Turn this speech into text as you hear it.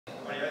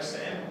Coach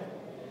Sam.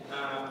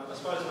 I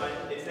suppose,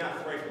 mate, it's now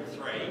 3 from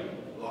 3.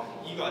 Like,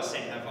 you guys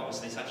seem to have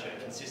obviously such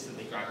a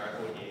consistently great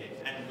record here,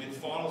 and with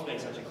finals being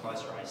such a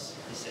close race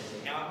this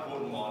season, how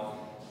important might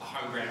a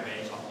home ground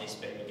advantage like this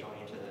be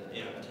going into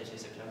the, potentially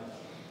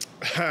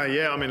September?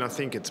 Yeah, I mean, I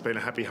think it's been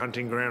a happy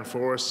hunting ground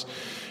for us.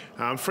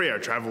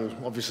 Freo travel,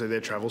 obviously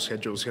their travel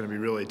schedule is going to be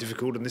really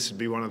difficult, and this would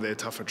be one of their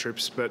tougher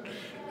trips. But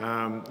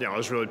I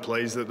was really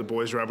pleased that the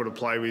boys were able to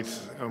play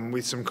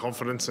with some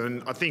confidence.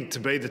 And I think to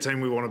be the team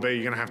we want to be,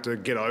 you're going to have to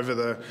get over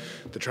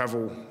the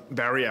travel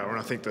barrier. And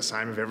I think the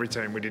same of every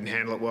team. We didn't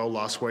handle it well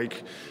last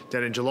week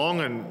down in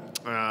Geelong, and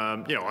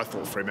I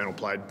thought Fremantle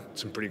played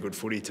some pretty good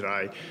footy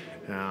today.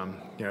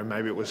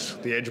 Maybe it was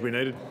the edge we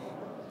needed.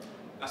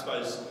 I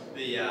suppose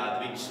the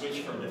big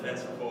switch from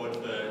defence to forward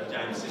for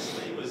James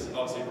Sicily was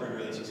obviously a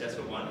really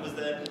successful one. Was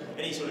there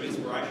any sort of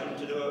inspiration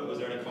to do it? Was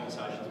there any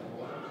conversations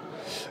before?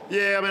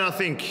 Yeah, I mean, I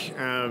think,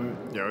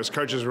 as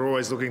coaches, we're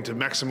always looking to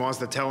maximise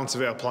the talents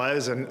of our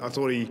players, and I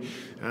thought he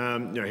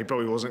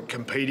probably wasn't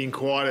competing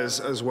quite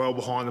as well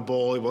behind the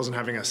ball. He wasn't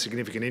having a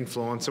significant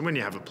influence, and when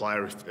you have a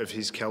player of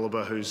his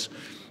calibre who's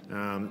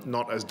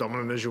not as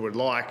dominant as you would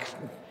like,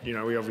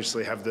 we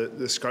obviously have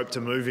the scope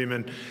to move him,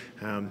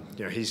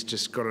 and he's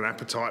just got an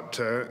appetite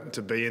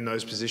to be in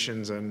those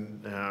positions,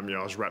 and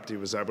I was rapt he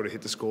was able to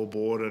hit the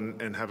scoreboard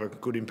and have a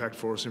good impact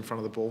for us in front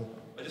of the ball.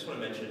 I just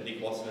want to mention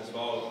Nick Watson as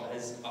well.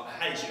 Has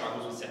had his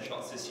struggles with set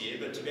shots this year,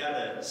 but to be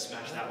able to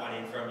smash that one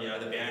in from the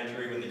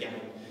boundary when the game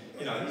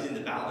he's in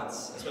the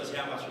balance, I suppose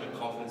how much of a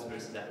confidence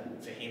boost is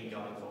that for him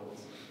going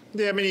forwards?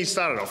 Yeah, I mean, he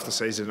started off the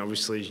season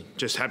obviously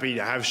just happy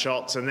to have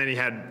shots, and then he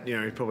had,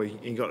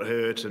 he got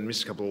hurt and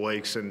missed a couple of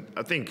weeks. And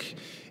I think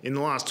in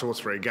the last 2 or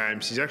 3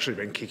 games, he's actually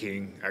been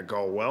kicking a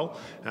goal well.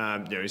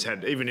 He's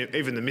had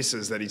even the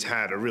misses that he's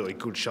had are really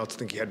good shots. I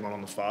think he had one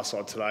on the far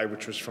side today,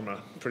 which was from a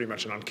pretty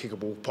much an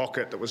unkickable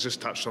pocket that was just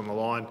touched on the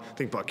line. I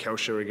think by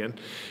Kelcher again.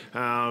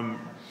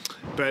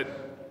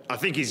 But I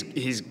think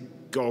his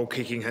goal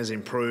kicking has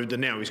improved, and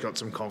now he's got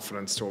some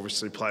confidence to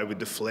obviously play with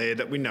the flair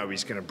that we know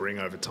he's going to bring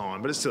over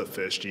time. But it's still a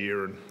first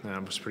year, and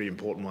it was a pretty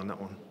important one,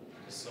 that one.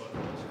 So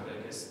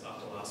I guess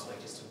after last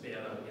week, just to be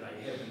able to,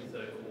 you head in the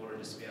third quarter,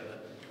 just to be able to,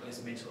 I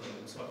guess mentally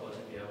and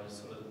psychologically be able to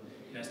sort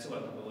of, still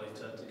have the belief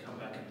to come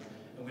back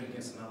and win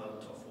against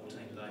another top 4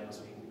 team today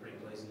must be pretty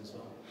pleasing as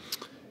well.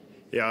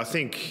 Yeah,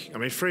 I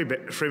mean,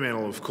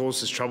 Fremantle, of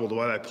course, is trouble. The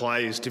way they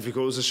play is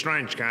difficult. It was a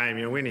strange game.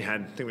 We only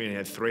had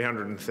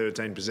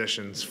 313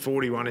 possessions,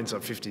 41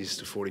 inside 50s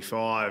to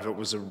 45. It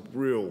was a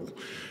real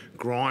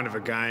grind of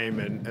a game,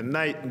 and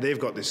they've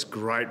got this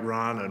great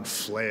run and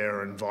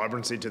flair and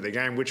vibrancy to their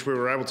game, which we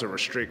were able to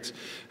restrict.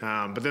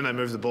 But then they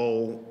moved the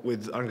ball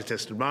with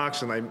uncontested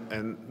marks,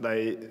 and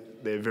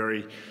they're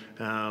very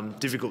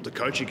difficult to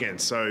coach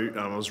against. So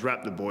I was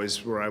rapt the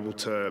boys were able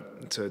to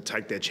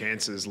take their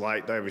chances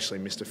late. They obviously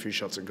missed a few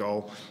shots at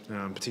goal,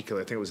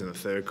 particularly I think it was in the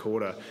third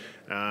quarter,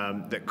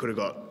 that could have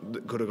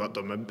got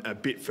them a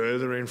bit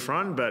further in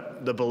front.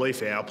 But the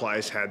belief our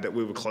players had that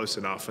we were close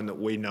enough and that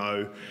we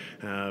know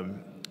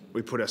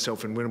we put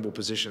ourselves in winnable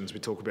positions. We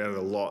talk about it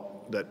a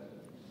lot, that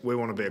we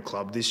want to be a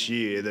club this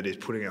year that is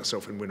putting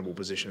ourselves in winnable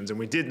positions, and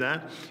we did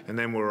that, and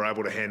then we were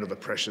able to handle the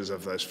pressures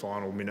of those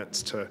final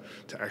minutes to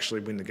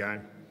actually win the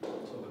game.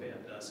 Talk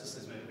about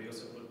Sisters, maybe we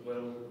also put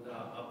well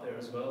up there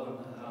as well,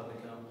 and hardly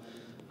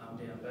come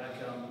down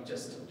back.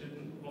 Just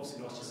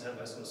obviously nice just to have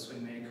those sort of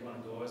swingman kind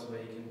of guys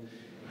where you can,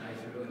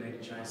 if you really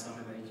need to change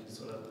something, then you can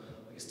sort of,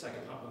 take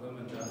a pump with them,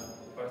 and both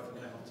of them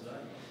came off today.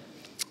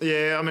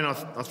 Yeah, I mean, I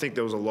think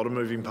there was a lot of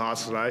moving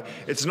parts today.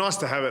 It's nice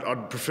to have it.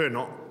 I'd prefer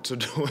not to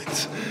do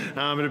it.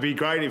 It'd be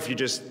great if you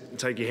just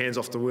take your hands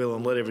off the wheel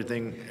and let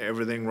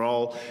everything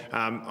roll.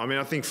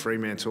 I think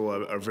Fremantle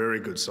are a very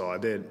good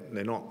side.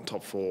 They're not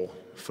top 4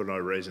 for no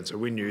reason. So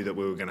we knew that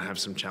we were going to have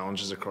some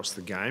challenges across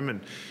the game,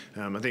 and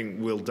I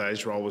think Will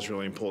Day's role was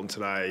really important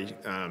today.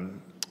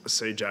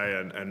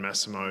 CJ and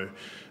Massimo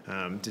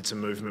did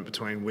some movement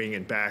between wing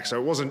and back. So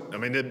it wasn't,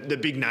 the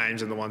big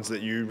names are the ones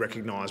that you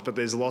recognise, but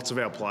there's lots of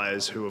our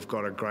players who have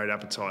got a great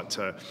appetite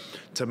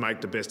to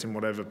make the best in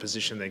whatever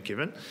position they're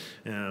given.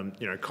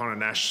 Connor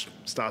Nash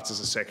starts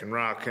as a second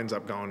ruck, ends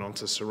up going on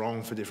to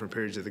Sarong for different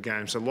periods of the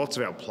game. So lots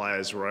of our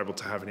players were able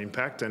to have an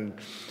impact, and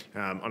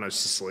I know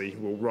Sicily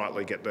will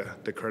rightly get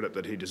the credit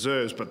that he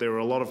deserves, but there were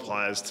a lot of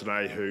players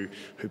today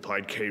who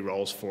played key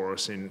roles for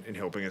us in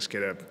helping us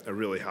get a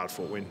really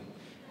hard-fought win.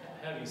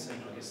 How have you seen,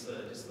 I guess,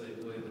 just the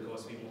ability of the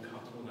guys to be more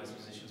comfortable in those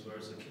positions,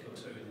 whereas a kick or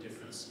two, the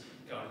difference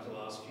going into the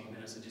last few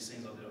minutes, it just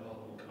seems like they're a lot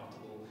more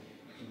comfortable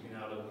in being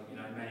able to,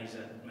 manage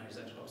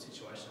that type of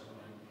situation.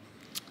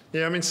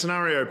 Yeah,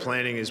 scenario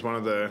planning is one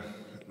of the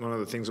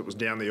things that was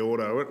down the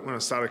order. When I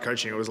started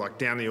coaching, it was like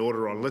down the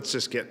order on let's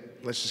just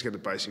get the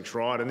basics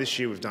right. And this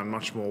year we've done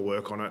much more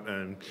work on it.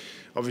 And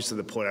obviously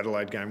the Port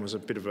Adelaide game was a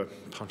bit of a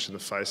punch in the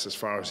face as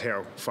far as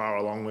how far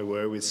along we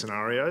were with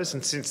scenarios.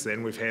 And since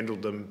then we've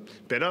handled them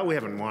better. We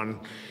haven't won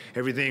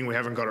everything. We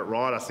haven't got it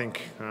right. I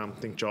think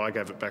Jai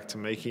gave it back to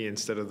Miki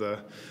instead of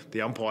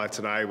the umpire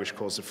today, which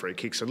caused a free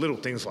kick. So little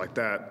things like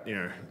that,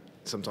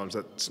 sometimes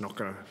that's not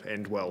going to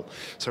end well.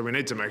 So we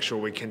need to make sure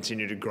we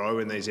continue to grow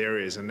in these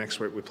areas. And next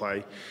week we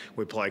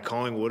play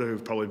Collingwood,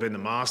 who've probably been the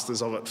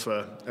masters of it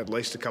for at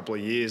least a couple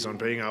of years on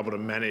being able to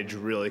manage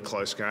really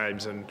close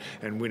games and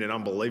win an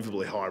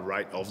unbelievably high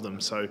rate of them.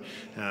 So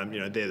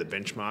they're the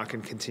benchmark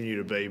and continue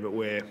to be, but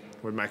we're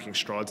making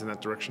strides in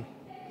that direction.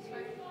 You spoke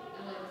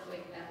earlier this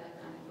week about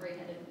the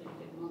three-headed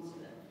midfield monster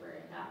that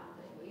Freo had.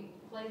 Were you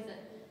pleased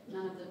that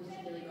none of them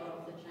really got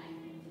off the chain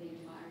for the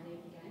entirety of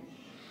the game?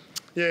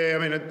 Yeah, I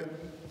mean,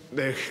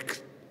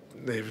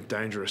 they're a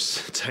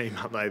dangerous team,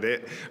 aren't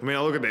they?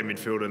 I look at their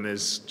midfield and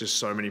there's just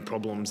so many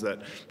problems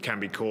that can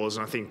be caused.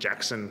 And I think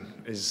Jackson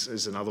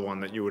is another one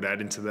that you would add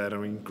into that. I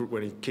mean,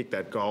 when he kicked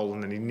that goal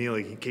and then he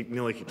nearly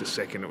kicked a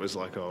second, it was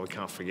like, oh, we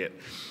can't forget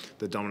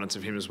the dominance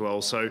of him as well.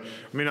 So,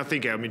 I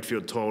think our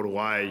midfield toiled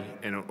away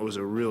and it was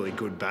a really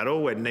good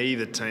battle where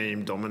neither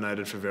team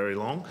dominated for very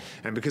long.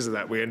 And because of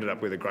that, we ended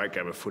up with a great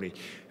game of footy.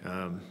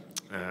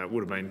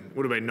 Would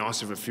have been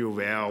nice if a few of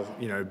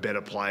our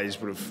better plays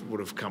would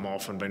have come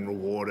off and been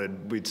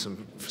rewarded with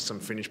some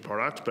finished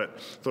product, but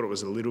thought it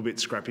was a little bit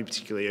scrappy,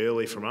 particularly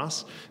early from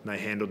us, and they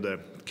handled the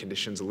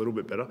conditions a little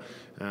bit better.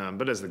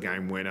 But as the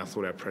game went, I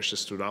thought our pressure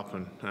stood up,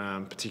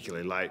 and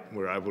particularly late, we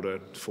were able to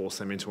force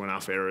them into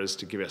enough errors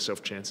to give ourselves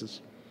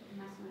chances.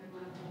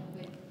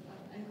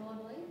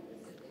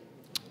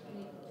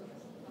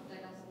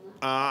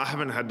 I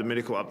haven't had the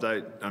medical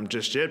update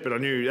just yet, but I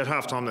knew at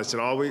half-time they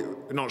said, we're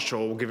not sure,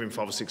 we'll give him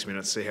 5 or 6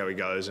 minutes, see how he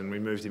goes, and we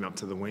moved him up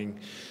to the wing.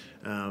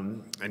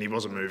 And he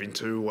wasn't moving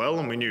too well,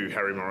 and we knew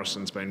Harry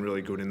Morrison's been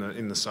really good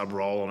in the sub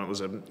role, and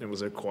it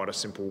was quite a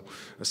simple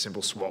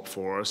swap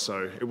for us.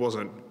 So it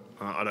wasn't.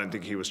 I don't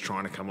think he was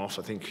trying to come off.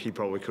 I think he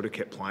probably could have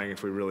kept playing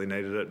if we really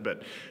needed it.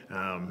 But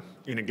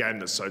in a game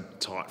that's so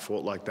tight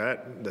fought like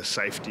that, the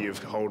safety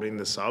of holding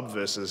the sub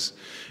versus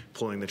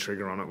pulling the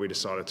trigger on it, we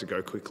decided to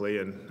go quickly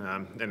and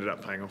ended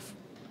up paying off.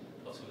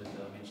 Also with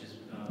Mitch's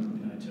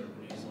terrible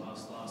news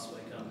last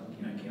week,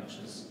 Couch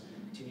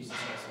continues to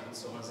show some good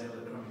signs there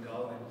with a crummy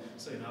goal and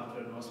soon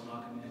after a nice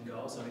mark and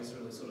goal. So he's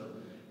really sort of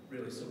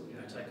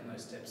taking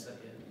those steps that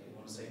you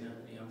want to see now,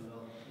 the young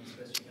fella in his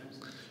first few games.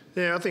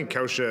 Yeah, I think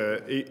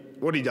Kelsher,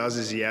 what he does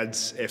is he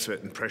adds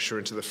effort and pressure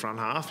into the front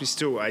half. He's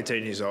still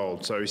 18 years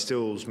old, so he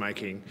still's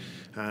making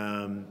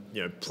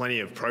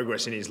plenty of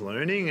progress in his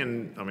learning.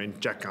 And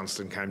Jack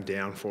Gunston came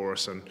down for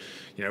us, and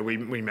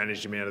we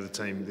managed him out of the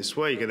team this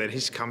week. And then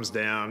he comes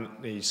down,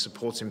 he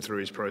supports him through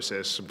his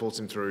process, supports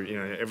him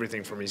through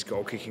everything from his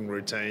goal kicking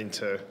routine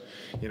to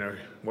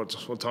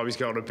what time he's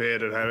going to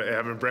bed and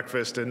having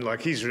breakfast, and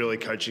he's really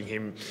coaching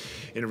him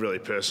in a really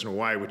personal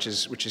way, which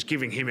is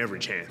giving him every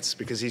chance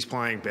because he's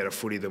playing better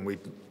footy than we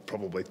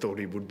probably thought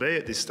he would be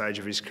at this stage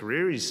of his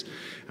career. He's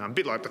a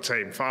bit like the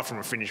team, far from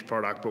a finished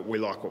product, but we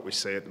like what we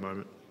see at the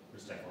moment.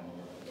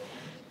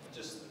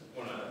 Just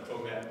want to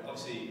talk about,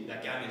 obviously,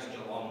 that game against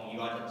Geelong. You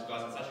guys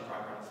had such a great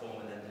run of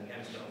form, and then the game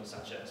against Geelong was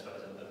such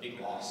a big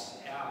loss.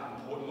 How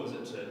important was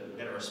it to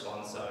better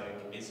respond so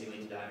convincingly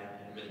today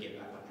and really get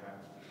back on track?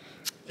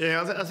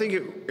 Yeah, I think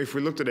if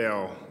we looked at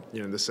our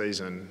the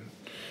season.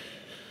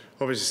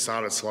 Obviously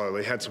started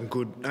slowly, had some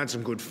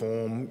good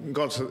form,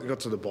 got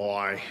to the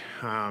bye.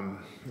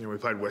 We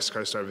played West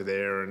Coast over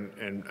there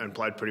and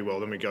played pretty well.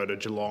 Then we go to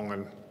Geelong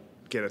and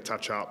get a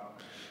touch up.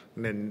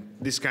 And then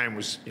this game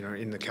was,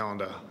 in the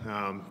calendar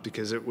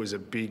because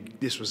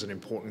this was an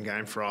important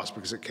game for us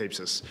because it keeps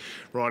us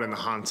right in the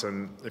hunt.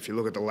 And if you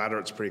look at the ladder,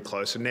 it's pretty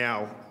close. And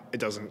now it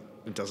doesn't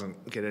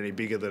get any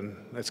bigger than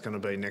it's going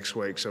to be next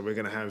week. So we're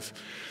going to have,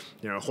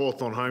 a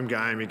Hawthorn home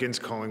game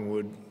against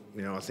Collingwood.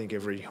 I think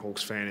every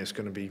Hawks fan is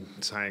going to be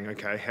saying,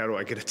 okay, how do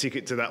I get a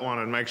ticket to that one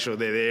and make sure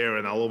they're there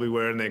and they'll all be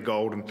wearing their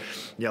gold and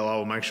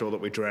yellow and make sure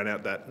that we drown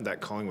out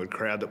that Collingwood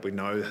crowd that we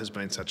know has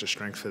been such a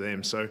strength for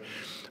them. So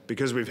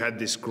because we've had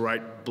this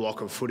great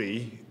block of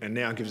footy and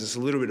now it gives us a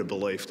little bit of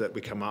belief that we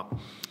come up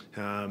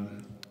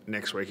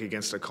next week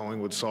against a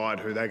Collingwood side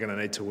who they're going to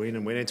need to win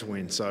and we need to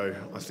win. So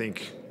I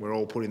think we're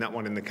all putting that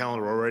one in the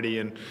calendar already,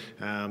 and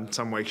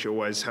some weeks you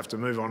always have to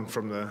move on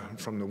from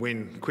the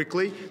win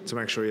quickly to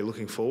make sure you're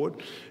looking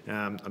forward.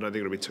 I don't think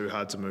it'll be too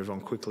hard to move on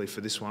quickly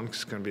for this one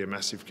because it's going to be a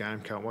massive game.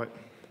 Can't wait.